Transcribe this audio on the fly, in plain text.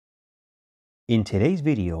In today's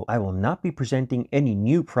video, I will not be presenting any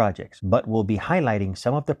new projects, but will be highlighting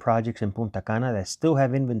some of the projects in Punta Cana that still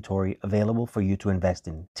have inventory available for you to invest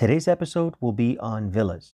in. Today's episode will be on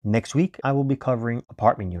villas. Next week, I will be covering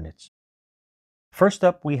apartment units. First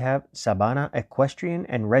up, we have Sabana Equestrian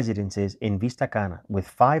and Residences in Vista Cana with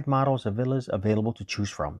 5 models of villas available to choose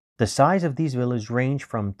from. The size of these villas range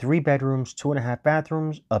from 3 bedrooms, 2.5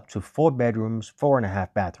 bathrooms, up to 4 bedrooms,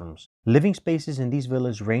 4.5 bathrooms. Living spaces in these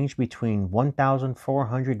villas range between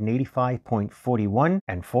 1,485.41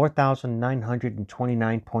 and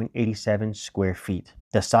 4,929.87 square feet.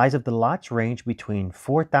 The size of the lots range between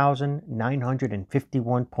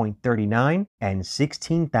 4,951.39 and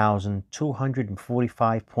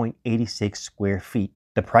 16,245.86 square feet.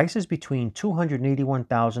 The price is between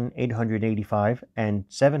 $281,885 and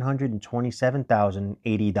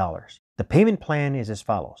 $727,080. The payment plan is as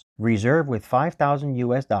follows. Reserve with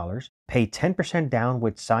 $5,000, pay 10% down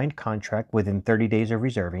with signed contract within 30 days of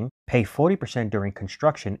reserving, pay 40% during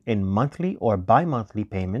construction in monthly or bi-monthly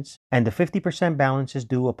payments, and the 50% balance is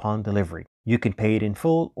due upon delivery. You can pay it in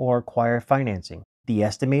full or acquire financing. The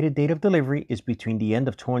estimated date of delivery is between the end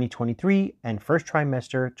of 2023 and first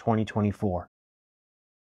trimester 2024.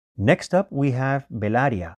 Next up, we have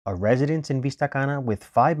Bellaria, a residence in Vista Cana with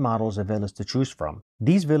 5 models of villas to choose from.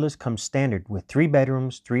 These villas come standard with 3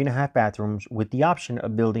 bedrooms, 3.5 bathrooms, with the option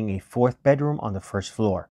of building a 4th bedroom on the first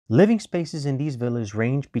floor. Living spaces in these villas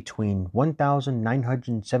range between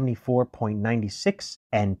 1,974.96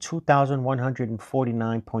 and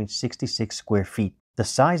 2,149.66 square feet. The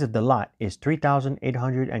size of the lot is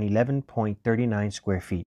 3,811.39 square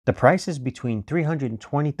feet. The price is between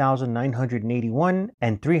 $320,981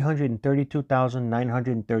 and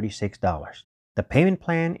 $332,936. The payment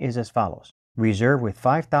plan is as follows. Reserve with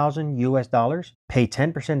 $5,000, pay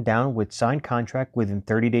 10% down with signed contract within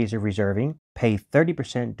 30 days of reserving, pay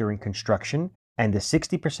 30% during construction, and the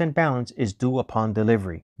 60% balance is due upon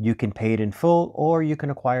delivery. You can pay it in full or you can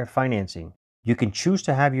acquire financing. You can choose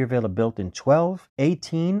to have your villa built in 12,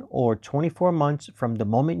 18, or 24 months from the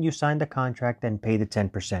moment you sign the contract and pay the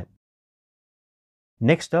 10%.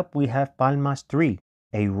 Next up, we have Palmas 3,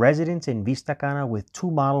 a residence in Vista Cana with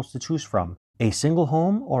 2 models to choose from, a single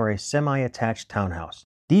home or a semi-attached townhouse.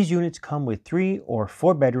 These units come with 3 or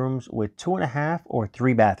 4 bedrooms with 2.5 or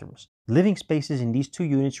 3 bathrooms. Living spaces in these 2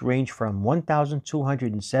 units range from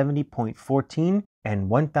 1,270.14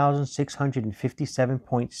 and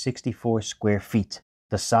 1,657.64 square feet.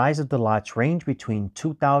 The size of the lots range between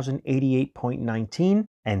 2,088.19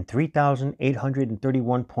 and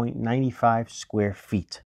 3,831.95 square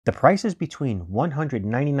feet. The price is between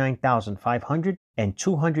 $199,500 and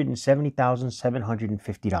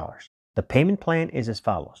 $270,750. The payment plan is as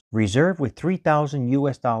follows. Reserve with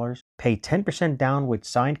 $3,000, pay 10% down with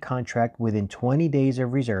signed contract within 20 days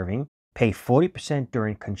of reserving, pay 40%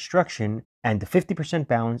 during construction, and the 50%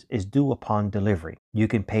 balance is due upon delivery. You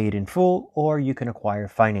can pay it in full or you can acquire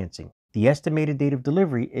financing. The estimated date of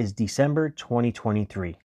delivery is December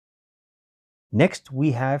 2023. Next,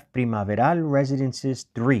 we have Primaveral Residences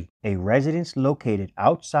 3, a residence located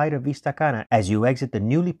outside of Vista Cana as you exit the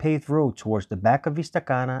newly paved road towards the back of Vista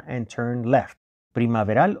Cana and turn left.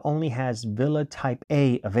 Primaveral only has Villa Type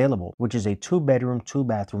A available, which is a 2-bedroom,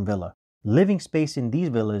 2-bathroom villa. Living space in these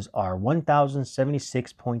villas are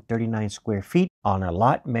 1,076.39 square feet on a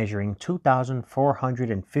lot measuring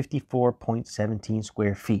 2,454.17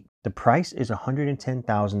 square feet. The price is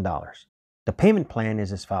 $110,000. The payment plan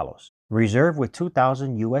is as follows. Reserve with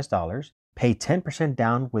 $2,000, pay 10%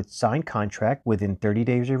 down with signed contract within 30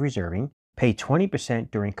 days of reserving, pay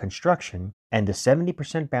 20% during construction, and the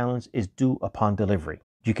 70% balance is due upon delivery.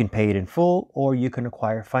 You can pay it in full or you can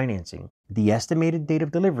acquire financing. The estimated date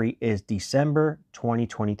of delivery is December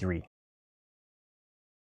 2023.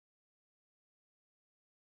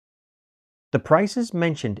 The prices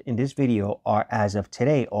mentioned in this video are as of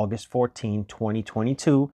today, August 14,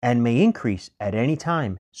 2022, and may increase at any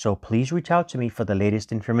time, so please reach out to me for the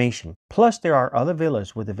latest information. Plus, there are other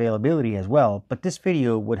villas with availability as well, but this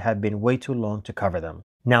video would have been way too long to cover them.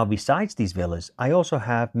 Now, besides these villas, I also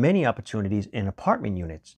have many opportunities in apartment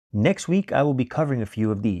units. Next week, I will be covering a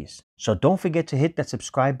few of these. So don't forget to hit that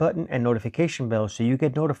subscribe button and notification bell so you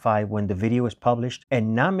get notified when the video is published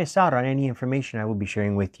and not miss out on any information I will be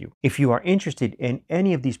sharing with you. If you are interested in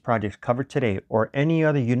any of these projects covered today or any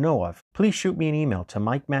other you know of, please shoot me an email to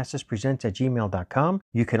mikemasterspresents@gmail.com.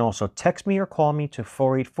 You can also text me or call me to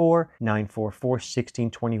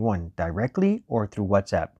 484-944-1621 directly or through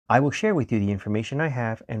WhatsApp. I will share with you the information I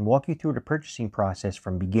have and walk you through the purchasing process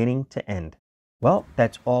from beginning to end. Well,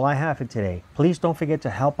 that's all I have for today. Please don't forget to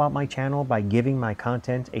help out my channel by giving my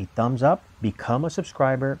content a thumbs up, become a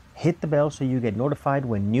subscriber, hit the bell so you get notified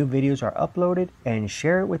when new videos are uploaded, and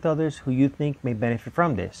share it with others who you think may benefit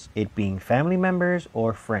from this, it being family members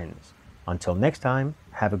or friends. Until next time,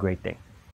 have a great day.